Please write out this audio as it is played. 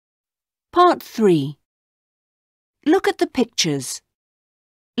Part 3. Look at the pictures.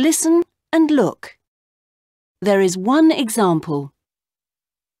 Listen and look. There is one example.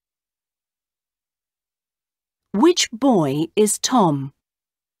 Which boy is Tom?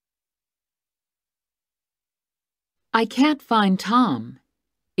 I can't find Tom.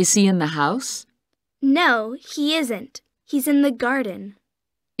 Is he in the house? No, he isn't. He's in the garden.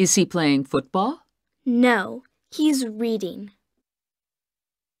 Is he playing football? No, he's reading.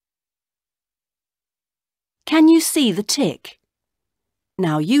 Can you see the tick?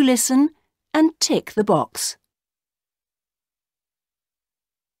 Now you listen and tick the box.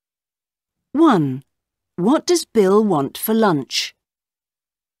 1. What does Bill want for lunch?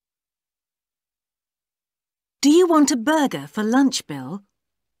 Do you want a burger for lunch, Bill?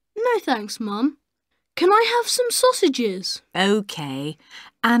 No thanks, Mum. Can I have some sausages? OK.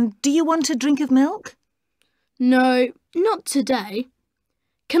 And do you want a drink of milk? No, not today.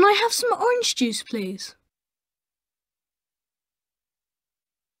 Can I have some orange juice, please?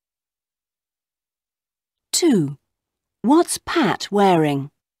 2. What's Pat wearing?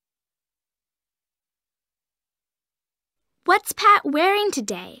 What's Pat wearing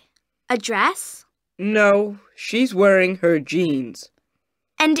today? A dress? No, she's wearing her jeans.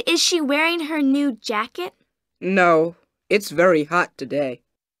 And is she wearing her new jacket? No, it's very hot today.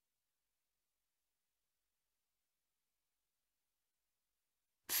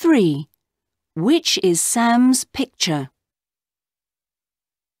 3. Which is Sam's picture?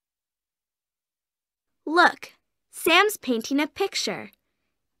 Look, Sam's painting a picture.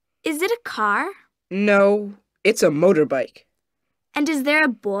 Is it a car? No, it's a motorbike. And is there a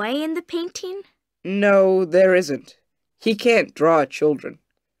boy in the painting? No, there isn't. He can't draw children.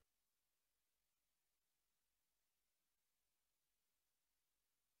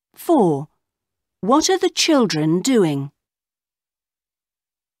 4. What are the children doing?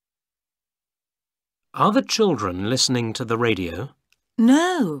 Are the children listening to the radio?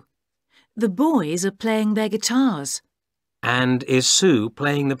 No. The boys are playing their guitars. And is Sue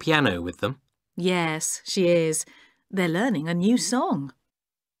playing the piano with them? Yes, she is. They're learning a new song.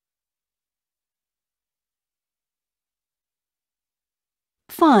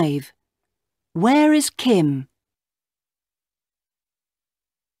 5. Where is Kim?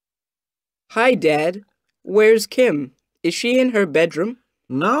 Hi, Dad. Where's Kim? Is she in her bedroom?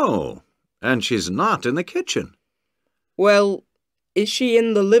 No, and she's not in the kitchen. Well, is she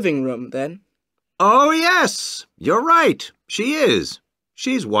in the living room then? Oh, yes, you're right. She is.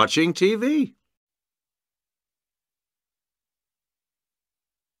 She's watching TV.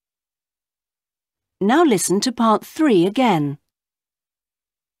 Now listen to Part 3 again.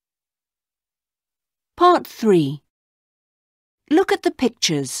 Part 3. Look at the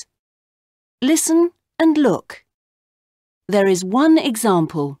pictures. Listen and look. There is one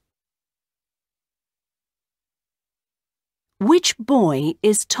example. Which boy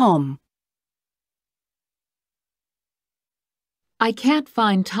is Tom? I can't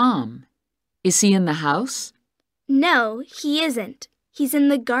find Tom. Is he in the house? No, he isn't. He's in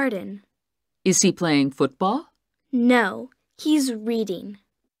the garden. Is he playing football? No, he's reading.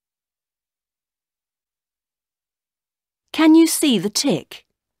 Can you see the tick?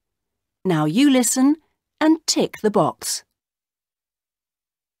 Now you listen and tick the box.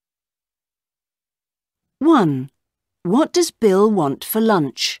 1. What does Bill want for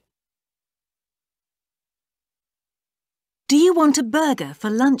lunch? Do you want a burger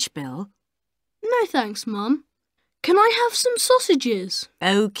for lunch, Bill? No thanks, Mum. Can I have some sausages?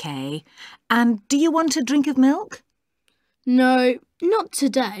 OK. And do you want a drink of milk? No, not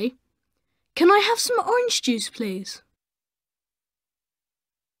today. Can I have some orange juice, please?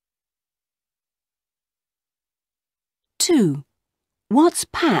 2. What's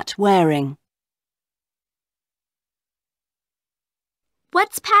Pat wearing?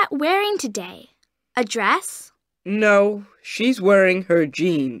 What's Pat wearing today? A dress? No, she's wearing her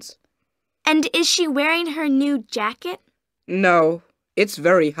jeans. And is she wearing her new jacket? No, it's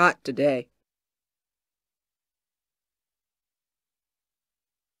very hot today.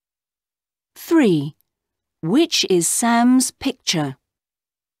 3. Which is Sam's picture?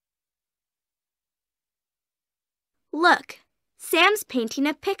 Look, Sam's painting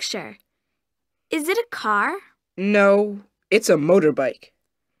a picture. Is it a car? No, it's a motorbike.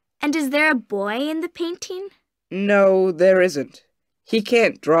 And is there a boy in the painting? No, there isn't. He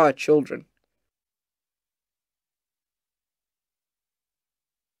can't draw children.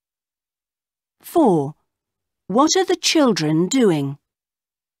 4. What are the children doing?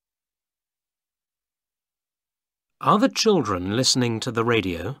 Are the children listening to the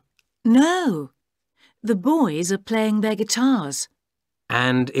radio? No. The boys are playing their guitars.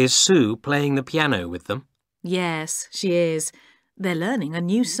 And is Sue playing the piano with them? Yes, she is. They're learning a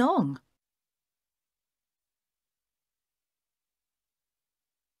new song.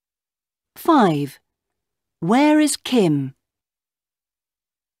 Five. Where is Kim?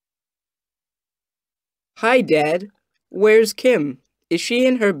 Hi, Dad. Where's Kim? Is she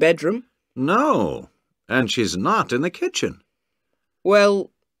in her bedroom? No, and she's not in the kitchen.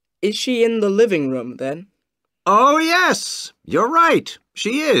 Well, is she in the living room then? Oh, yes, you're right.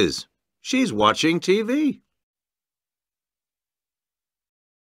 She is. She's watching TV.